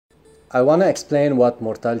I want to explain what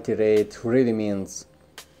mortality rate really means.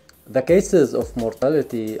 The cases of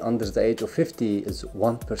mortality under the age of 50 is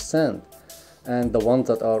 1%, and the ones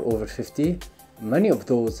that are over 50, many of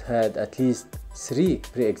those had at least 3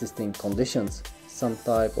 pre-existing conditions, some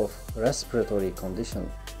type of respiratory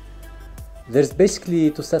condition. There's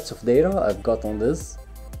basically 2 sets of data I've got on this.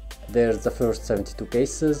 There's the first 72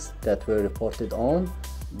 cases that were reported on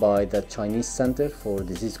by the Chinese Center for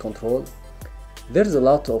Disease Control. There's a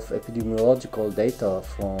lot of epidemiological data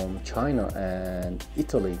from China and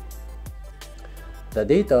Italy. The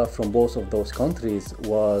data from both of those countries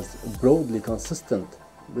was broadly consistent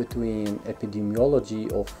between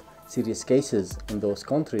epidemiology of serious cases in those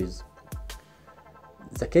countries.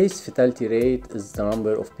 The case fatality rate is the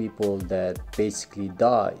number of people that basically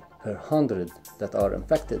die per 100 that are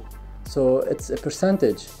infected. So it's a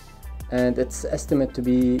percentage, and it's estimated to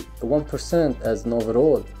be 1% as an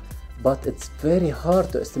overall. But it's very hard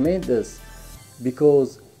to estimate this,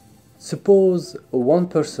 because suppose 1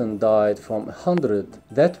 person died from 100,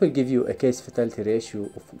 that will give you a case fatality ratio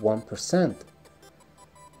of 1%.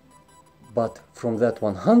 But from that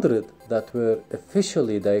 100 that were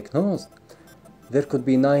officially diagnosed, there could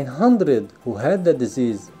be 900 who had the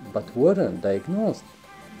disease but weren't diagnosed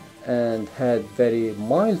and had very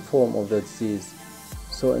mild form of the disease.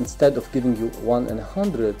 So instead of giving you 1 in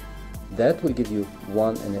 100, that will give you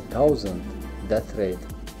 1 in 1,000 death rate.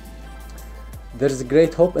 There's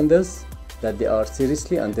great hope in this, that they are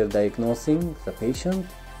seriously underdiagnosing the patient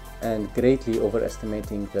and greatly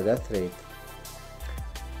overestimating the death rate.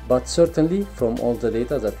 But certainly from all the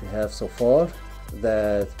data that we have so far,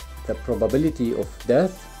 that the probability of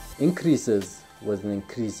death increases with an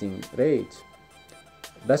increasing rate.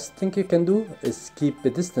 Best thing you can do is keep the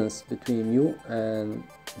distance between you and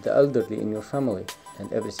the elderly in your family,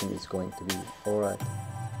 and everything is going to be alright.